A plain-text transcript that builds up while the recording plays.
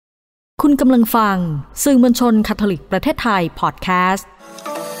คุณกำลังฟังสื่อมวลชนคาทอลิกประเทศไทยพอดแคสต์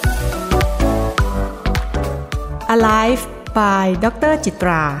Alive by ดร.จิต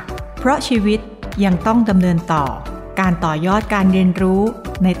ราเพราะชีวิตยังต้องดำเนินต่อการต่อยอดการเรียนรู้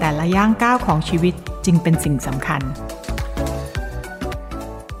ในแต่ละย่างก้าวของชีวิตจึงเป็นสิ่งสำคัญ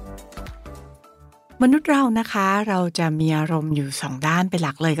มนุษย์เรานะคะเราจะมีอารมณ์อยู่2ด้านเป็นห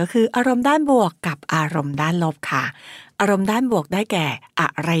ลักเลยก็คืออารมณ์ด้านบวกกับอารมณ์ด้านลบค่ะอารมณ์ด้านบวกได้แก่อะ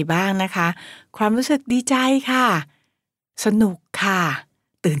ไรบ้างนะคะความรู้สึกดีใจค่ะสนุกค่ะ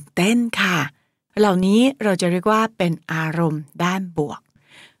ตื่นเต้นค่ะเหล่านี้เราจะเรียกว่าเป็นอารมณ์ด้านบวก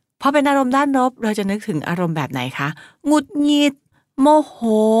พอเป็นอารมณ์ด้านลบเราจะนึกถึงอารมณ์แบบไหนคะหงุดหงิดโมโห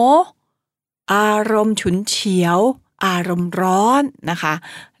อารมณ์ฉุนเฉียวอารมณ์ร้อนนะคะ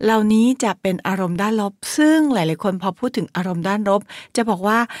เหล่านี้จะเป็นอารมณ์ด้านลบซึ่งหลายๆคนพอพูดถึงอารมณ์ด้านลบจะบอก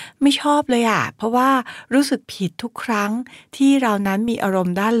ว่าไม่ชอบเลยเพราะว่ารู้สึกผิดทุกครั้งที่เรานั้นมีอารม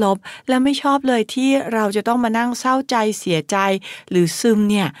ณ์ด้านลบและไม่ชอบเลยที่เราจะต้องมานั่งเศร้าใจเสียใจหรือซึม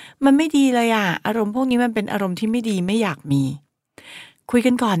เนี่ยมันไม่ดีเลยอารมณ์พวกนี้มันเป็นอารมณ์ที่ไม่ดีไม่อยากมีคุย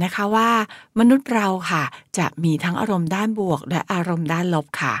กันก่อนนะคะว่ามนุษย์เราค่ะจะมีทั้งอารมณ์ด้านบวกและอารมณ์ด้านลบ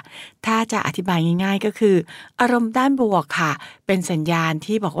ค่ะถ้าจะอธิบายง่ายๆก็คืออารมณ์ด้านบวกค่ะเป็นสัญญาณ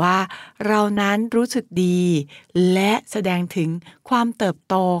ที่บอกว่าเรานั้นรู้สึกดีและแสดงถึงความเติบ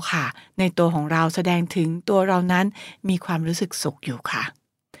โตค่ะในตัวของเราแสดงถึงตัวเรานั้นมีความรู้สึกสุขอยู่ค่ะ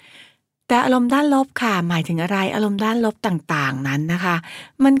แต่อารมณ์ด้านลบค่ะหมายถึงอะไรอารมณ์ด้านลบต่างๆนั้นนะคะ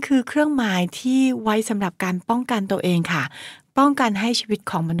มันคือเครื่องหมายที่ไว้สำหรับการป้องกันตัวเองค่ะป้องกันให้ชีวิต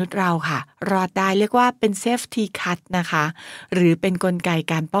ของมนุษย์เราค่ะรอดได้เรียกว่าเป็น safety cut นะคะหรือเป็นกลไก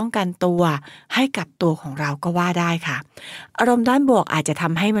การป้องกันตัวให้กับตัวของเราก็ว่าได้ค่ะอารมณ์ด้านบวกอาจจะท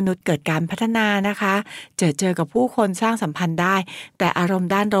ำให้มนุษย์เกิดการพัฒนานะคะเจอกับผู้คนสร้างสัมพันธ์ได้แต่อารมณ์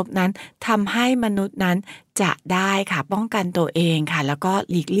ด้านลบนั้นทำให้มนุษย์นั้นจะได้ค่ะป้องกันตัวเองค่ะแล้วก็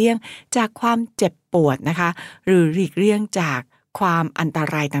หลีกเลี่ยงจากความเจ็บปวดนะคะหรือหลีกเลี่ยงจากความอันต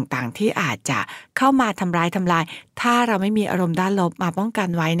รายต่างๆที่อาจจะเข้ามาทำลายถ้าเราไม่มีอารมณ์ด้านลบมาป้องกัน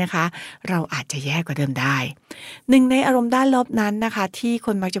ไว้นะคะเราอาจจะแย่กว่าเดิมได้หนึ่งในอารมณ์ด้านลบนั้นนะคะที่ค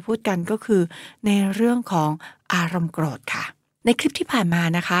นมักจะพูดกันก็คือในเรื่องของอารมณ์โกรธค่ะในคลิปที่ผ่านมา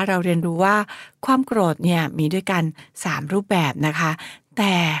นะคะเราเรียนรู้ว่าความโกรธเนี่ยมีด้วยกัน3รูปแบบนะคะแ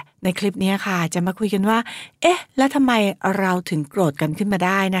ต่ในคลิปนี้ค่ะจะมาคุยกันว่าแล้วทำไมเราถึงโกรธกันขึ้นมาไ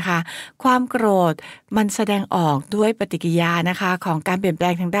ด้นะคะความโกรธมันแสดงออกด้วยปฏิกิริยานะคะของการเปลี่ยนแปล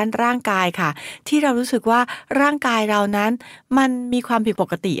งทางด้านร่างกายค่ะที่เรารู้สึกว่าร่างกายเรานั้นมันมีความผิดป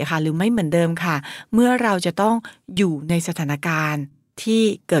กติค่ะหรือไม่เหมือนเดิมค่ะเมื่อเราจะต้องอยู่ในสถานการณ์ที่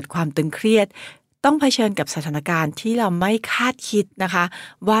เกิดความตึงเครียดต้องเผชิญกับสถานการณ์ที่เราไม่คาดคิดนะคะ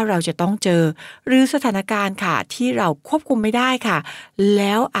ว่าเราจะต้องเจอหรือสถานการณ์ค่ะที่เราควบคุมไม่ได้ค่ะแ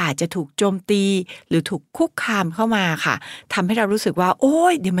ล้วอาจจะถูกโจมตีหรือถูกคุกคามเข้ามาค่ะทำให้เรารู้สึกว่าโอ๊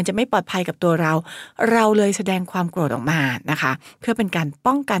ยเดี๋ยวมันจะไม่ปลอดภัยกับตัวเราเลยแสดงความโกรธออกมานะคะเพื่อเป็นการ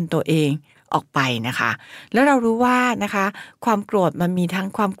ป้องกันตัวเองออกไปนะคะแล้วเรารู้ว่านะคะความโกรธมันมีทั้ง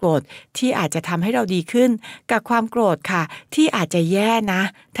ความโกรธที่อาจจะทำให้เราดีขึ้นกับความโกรธค่ะที่อาจจะแย่นะ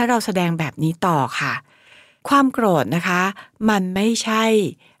ถ้าเราแสดงแบบนี้ต่อค่ะความโกรธนะคะมันไม่ใช่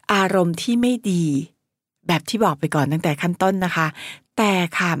อารมณ์ที่ไม่ดีแบบที่บอกไปก่อนตั้งแต่ขั้นต้นนะคะแต่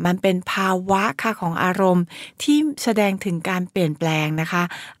ค่ะมันเป็นภาวะค่ะของอารมณ์ที่แสดงถึงการเปลี่ยนแปลงนะคะ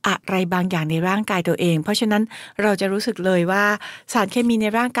อะไรบางอย่างในร่างกายตัวเองเพราะฉะนั้นเราจะรู้สึกเลยว่าสารเคมีใน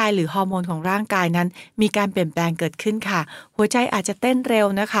ร่างกายหรือฮอร์โมนของร่างกายนั้นมีการเปลี่ยนแปลงเกิดขึ้นค่ะหัวใจอาจจะเต้นเร็ว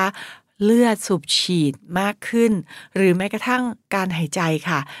นะคะเลือดสูบฉีดมากขึ้นหรือแม้กระทั่งการหายใจ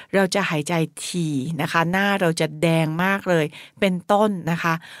ค่ะเราจะหายใจถี่นะคะหน้าเราจะแดงมากเลยเป็นต้นนะค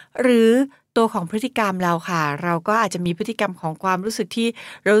ะหรือตัวของพฤติกรรมเราค่ะเราก็อาจจะมีพฤติกรรมของความรู้สึกที่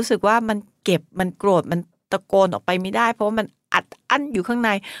เรารู้สึกว่ามันเก็บมันโกรธมันตะโกนออกไปไม่ได้เพราะว่ามันอัดอั้นอยู่ข้างใน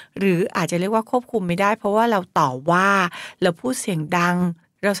หรืออาจจะเรียกว่าควบคุมไม่ได้เพราะว่าเราต่อว่าเราพูดเสียงดัง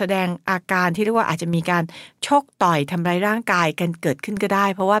เราแสดงอาการที่เรียกว่าอาจจะมีการชกต่อยทำร้ายร่างกายกันเกิดขึ้นก็ได้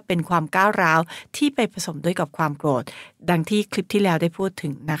เพราะว่าเป็นความก้าวร้าวที่ไปผสมด้วยกับความโกรธดังที่คลิปที่แล้วได้พูดถึ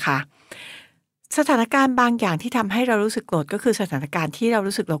งนะคะสถานการณ์บางอย่างที่ทำให้เรารู้สึกโกรธก็คือสถานการณ์ที่เรา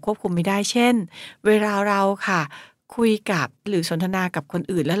รู้สึกเราควบคุมไม่ได้เช่นเวลาเราค่ะคุยกับหรือสนทนากับคน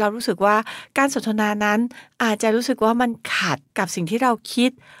อื่นแล้วเรารู้สึกว่าการสนทนานั้นอาจจะรู้สึกว่ามันขัดกับสิ่งที่เราคิ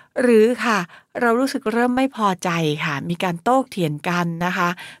ดหรือค่ะเรารู้สึกเริ่มไม่พอใจค่ะมีการโต้เถียงกันนะคะ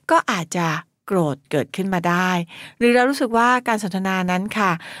ก็อาจจะโกรธเกิดขึ้นมาได้หรือเรารู้สึกว่าการสนทนานั้นค่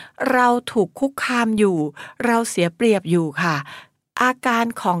ะเราถูกคุกคามอยู่เราเสียเปรียบอยู่ค่ะอาการ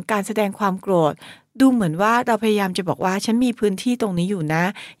ของการแสดงความโกรธดูเหมือนว่าเราพยายามจะบอกว่าฉันมีพื้นที่ตรงนี้อยู่นะ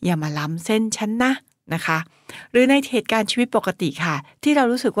อย่ามาล้ำเส้นฉันนะ นะคะหรือในเหตุการณ์ชีวิตปกติค่ะที่เรา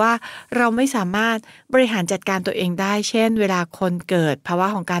รู้สึกว่าเราไม่สามารถบริหารจัดการตัวเองได้เช่นเวลาคนเกิดภาวะ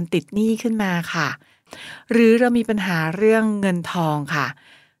ของการติดหนี้ขึ้นมาค่ะหรือเรามีปัญหาเรื่องเงินทองค่ะ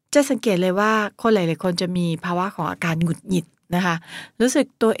จะสังเกตเลยว่าคนหลายๆคนจะมีภาวะของอาการหงุดหงิดนะคะรู้สึก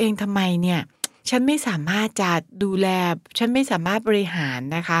ตัวเองทำไมเนี่ยฉันไม่สามารถจะดูแลฉันไม่สามารถบริหาร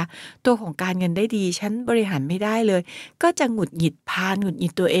นะคะตัวของการเงินได้ดีฉันบริหารไม่ได้เลยก็จะหงุดหงิดพาลหงุดหงิ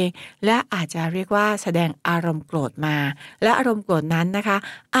ดตัวเองและอาจจะเรียกว่าแสดงอารมณ์โกรธมาและอารมณ์โกรธนั้นนะคะ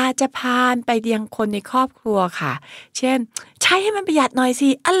อาจจะพาลไปยังคนในครอบครัวค่ะเช่นใช้ให้มันประหยัดหน่อยสิ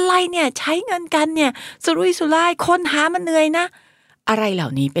อะไรเนี่ยใช้เงินกันเนี่ยสุรุ่ยสุร่ายคนหามันเหนื่อยนะอะไรเหล่า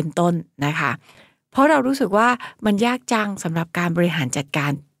นี้เป็นต้นนะคะเพราะเรารู้สึกว่ามันยากจังสำหรับการบริหารจัดกา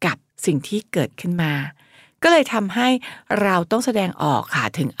รกับสิ่งที่เกิดขึ้นมาก็เลยทำให้เราต้องแสดงออกค่ะ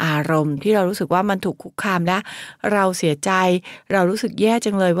ถึงอารมณ์ที่เรารู้สึกว่ามันถูกคุกคามและเราเสียใจเรารู้สึกแย่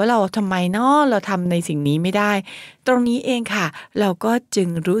จังเลยว่าเราทำไมเนาะเราทำในสิ่งนี้ไม่ได้ตรงนี้เองค่ะเราก็จึง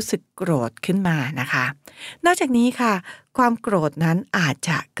รู้สึกโกรธขึ้นมานะคะนอกจากนี้ค่ะความโกรธนั้นอาจจ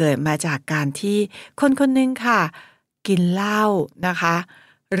ะเกิดมาจากการที่คนคนหนึ่งค่ะกินเหล้านะคะ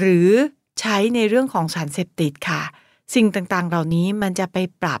หรือใช้ในเรื่องของสารเสพติดค่ะสิ่งต่างๆเหล่านี้มันจะไป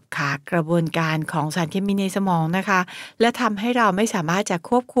ปรับค่ะกระบวนการของสารเคมีในสมองนะคะและทำให้เราไม่สามารถจะ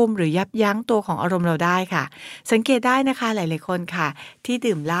ควบคุมหรือยับยั้งตัวของอารมณ์เราได้ค่ะสังเกตได้นะคะหลายๆคนค่ะที่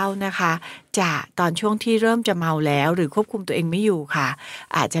ดื่มเหล้านะคะจะตอนช่วงที่เริ่มจะเมาแล้วหรือควบคุมตัวเองไม่อยู่ค่ะ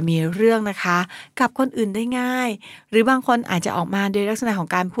อาจจะมีเรื่องนะคะกับคนอื่นได้ง่ายหรือบางคนอาจจะออกมาโดยลักษณะของ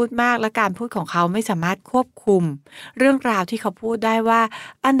การพูดมากและการพูดของเขาไม่สามารถควบคุมเรื่องราวที่เขาพูดได้ว่า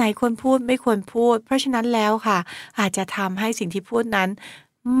อันไหนควรพูดไม่ควรพูดเพราะฉะนั้นแล้วค่ะอาจจะทำให้สิ่งที่พูดนั้น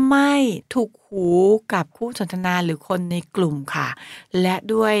ไม่ถูกหูกับคู่สนทนาหรือคนในกลุ่มค่ะและ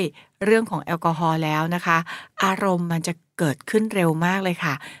ด้วยเรื่องของแอลกอฮอล์แล้วนะคะอารมณ์มันจะเกิดขึ้นเร็วมากเลย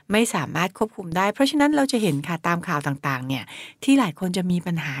ค่ะไม่สามารถควบคุมได้เพราะฉะนั้นเราจะเห็นค่ะตามข่าวต่างๆเนี่ยที่หลายคนจะมี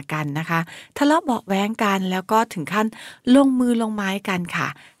ปัญหากันนะคะทะเลาะเบาะแว้งกันแล้วก็ถึงขั้นลงมือลงไม้กันค่ะ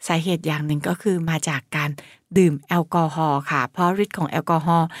สาเหตุอย่างหนึ่งก็คือมาจากการดื่มแอลกอฮอล์ค่ะเพราะฤทธิ์ของแอลกอฮ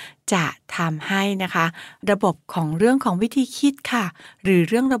อล์จะทำให้นะคะระบบของเรื่องของวิธีคิดค่ะหรือ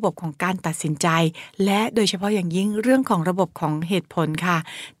เรื่องระบบของการตัดสินใจและโดยเฉพาะอย่างยิ่งเรื่องของระบบของเหตุผลค่ะ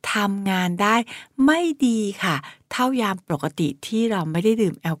ทำงานได้ไม่ดีค่ะเท่ายามปกติที่เราไม่ได้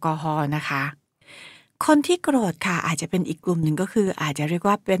ดื่มแอลกอฮอล์นะคะคนที่โกรธค่ะอาจจะเป็นอีกกลุ่มหนึ่งก็คืออาจจะเรียก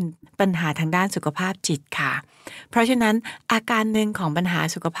ว่าเป็นปัญหาทางด้านสุขภาพจิตค่ะเพราะฉะนั้นอาการหนึ่งของปัญหา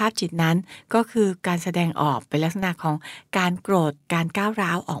สุขภาพจิตนั้นก็คือการแสดงออกเป็นลักษณะของการโกรธการก้าวร้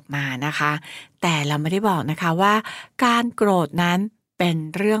าวออกมานะคะแต่เราไม่ได้บอกนะคะว่าการโกรธนั้นเป็น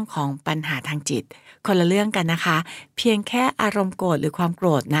เรื่องของปัญหาทางจิตคนละเรื่องกันนะคะเพียงแค่อารมณ์โกรธหรือความโกร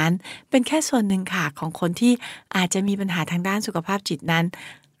ธนั้นเป็นแค่ส่วนหนึ่งค่ะของคนที่อาจจะมีปัญหาทางด้านสุขภาพจิตนั้น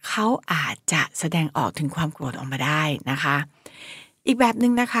เขาอาจจะแสดงออกถึงความโกรธออกมาได้นะคะอีกแบบหนึ่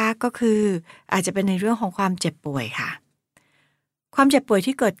งนะคะก็คืออาจจะเป็นในเรื่องของความเจ็บป่วยค่ะความเจ็บป่วย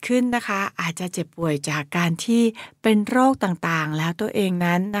ที่เกิดขึ้นนะคะอาจจะเจ็บป่วยจากการที่เป็นโรคต่างๆแล้วตัวเอง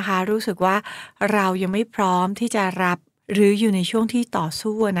นั้นนะคะรู้สึกว่าเรายังไม่พร้อมที่จะรับหรืออยู่ในช่วงที่ต่อ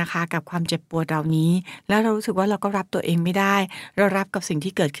สู้นะคะกับความเจ็บปวดเหล่านี้แล้วเรารู้สึกว่าเราก็รับตัวเองไม่ได้เรารับกับสิ่ง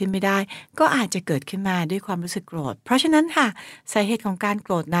ที่เกิดขึ้นไม่ได้ก็อาจจะเกิดขึ้นมาด้วยความรู้สึกโกรธเพราะฉะนั้นค่ะสาเหตุของการโก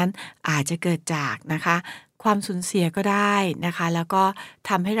รธนั้นอาจจะเกิดจากนะคะความสูญเสียก็ได้นะคะแล้วก็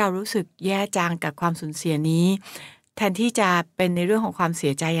ทำให้เรารู้สึกแย่จังกับความสูญเสียนี้แทนที่จะเป็นในเรื่องของความเสี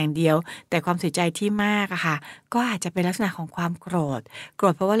ยใจอย่างเดียวแต่ความเสียใจที่มากอะค่ะก็อาจจะเป็นลักษณะของความโกรธ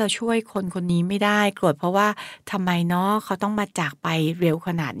เพราะว่าเราช่วยคนคนนี้ไม่ได้โกรธเพราะว่าทำไมเนาะเขาต้องมาจากไปเร็วข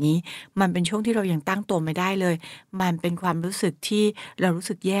นาดนี้มันเป็นช่วงที่เรายังตั้งตัวไม่ได้เลยมันเป็นความรู้สึกที่เรารู้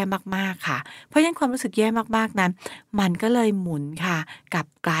สึกแย่มากๆค่ะเพราะฉะนั้นความรู้สึกแย่มากๆนั้นมันก็เลยหมุนค่ะกลับ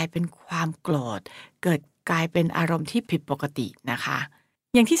กลายเป็นความโกรธเกิดกลายเป็นอารมณ์ที่ผิดปกตินะคะ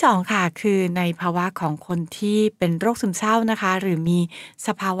อย่างที่สองค่ะคือในภาวะของคนที่เป็นโรคซึมเศร้านะคะหรือมีส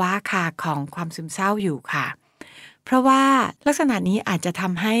ภาวะค่ะของความซึมเศร้าอยู่ค่ะเพราะว่าลักษณะนี้อาจจะท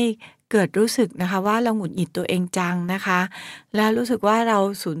ำให้เกิดรู้สึกนะคะว่าเราหงุดหงิดตัวเองจังนะคะและรู้สึกว่าเรา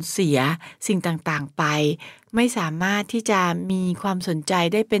สูญเสียสิ่งต่างๆไปไม่สามารถที่จะมีความสนใจ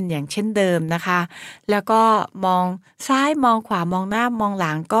ได้เป็นอย่างเช่นเดิมนะคะแล้วก็มองซ้ายมองขวามองหน้ามองห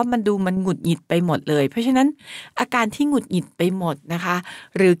ลังก็มันหงุดหงิดไปหมดเลยเพราะฉะนั้นอาการที่หงุดหงิดไปหมดนะคะ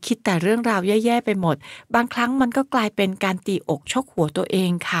หรือคิดแต่เรื่องราวแย่ๆไปหมดบางครั้งมันก็กลายเป็นการตีอกชกหัวตัวเอ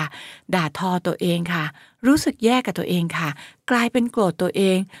งค่ะด่าทอตัวเองค่ะรู้สึกแย่กับตัวเองค่ะกลายเป็นโกรธตัวเอ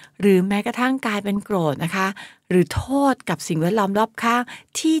งหรือแม้กระทั่งกลายเป็นโกรธนะคะ หรือโทษกับสิ่งแวดล้อมรอบข้าง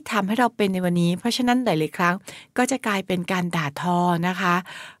ที่ทำให้เราเป็นในวันนี้เพราะฉะนั้นหลายๆครั้งก็จะกลายเป็นการด่าทอนะคะ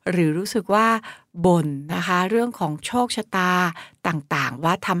หรือรู้สึกว่าบ่นนะคะเรื่องของโชคชะตาต่างๆ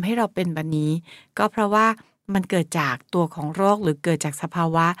ว่าทำให้เราเป็นแบบนี้ก็เพราะว่ามันเกิดจากตัวของโรคหรือเกิดจากสภา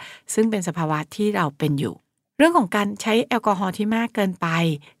วะซึ่งเป็นสภาวะที่เราเป็นอยู่เรื่องของการใช้แอลกอฮอล์ที่มากเกินไป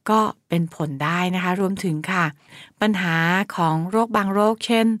ก็เป็นผลได้นะคะรวมถึงค่ะปัญหาของโรคบางโรคเ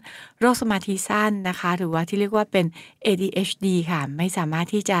ช่นโรคสมาธิสั้นนะคะหรือว่าที่เรียกว่าเป็น ADHD ค่ะไม่สามารถ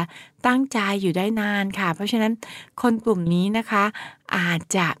ที่จะตั้งใจอยู่ได้นานค่ะเพราะฉะนั้นคนกลุ่มนี้นะคะอาจ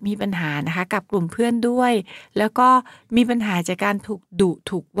จะมีปัญหานะคะกับกลุ่มเพื่อนด้วยแล้วก็มีปัญหาจากการถูกดุ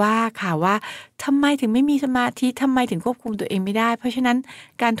ถูกว่าค่ะว่าทำไมถึงไม่มีสมาธิทำไมถึงควบคุมตัวเองไม่ได้เพราะฉะนั้น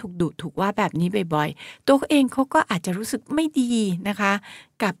การถูกดุถูกว่าแบบนี้บ่อยๆตัวเขาเองเขาก็อาจจะรู้สึกไม่ดีนะคะ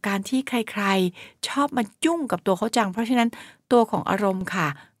กับการที่ใครๆชอบมายุ่งกับตัวเขาจังเพราะฉะนั้นตัวของอารมณ์ค่ะ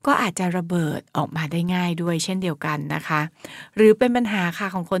ก็อาจจะระเบิดออกมาได้ง่ายด้วยเช่นเดียวกันนะคะหรือเป็นปัญหาค่ะ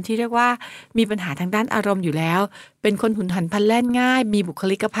ของคนที่เรียกว่ามีปัญหาทางด้านอารมณ์อยู่แล้วเป็นคนหุนหันพลันแล่นง่ายมีบุค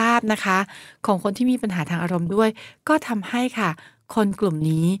ลิกภาพนะคะของคนที่มีปัญหาทางอารมณ์ด้วยก็ทำให้ค่ะคนกลุ่ม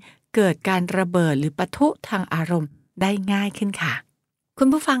นี้เกิดการระเบิดหรือปะทุทางอารมณ์ได้ง่ายขึ้นค่ะคุ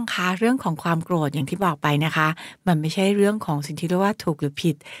ณผู้ฟังคะเรื่องของความโกรธอย่างที่บอกไปนะคะมันไม่ใช่เรื่องของสิ่งที่เรียกว่าถูกหรือ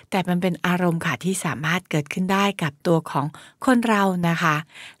ผิดแต่มันเป็นอารมณ์ค่ะที่สามารถเกิดขึ้นได้กับตัวของคนเรานะคะ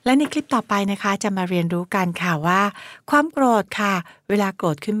และในคลิปต่อไปนะคะจะมาเรียนรู้กันค่ะว่าความโกรธค่ะเวลาโกร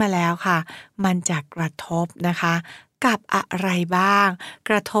ธขึ้นมาแล้วค่ะมันจะกระทบนะคะกับอะไรบ้าง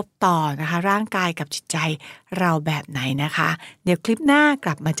กระทบต่อนะคะร่างกายกับจิตใจเราแบบไหนนะคะเดี๋ยวคลิปหน้าก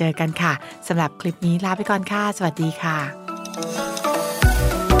ลับมาเจอกันค่ะสำหรับคลิปนี้ลาไปก่อนค่ะสวัสดีค่ะ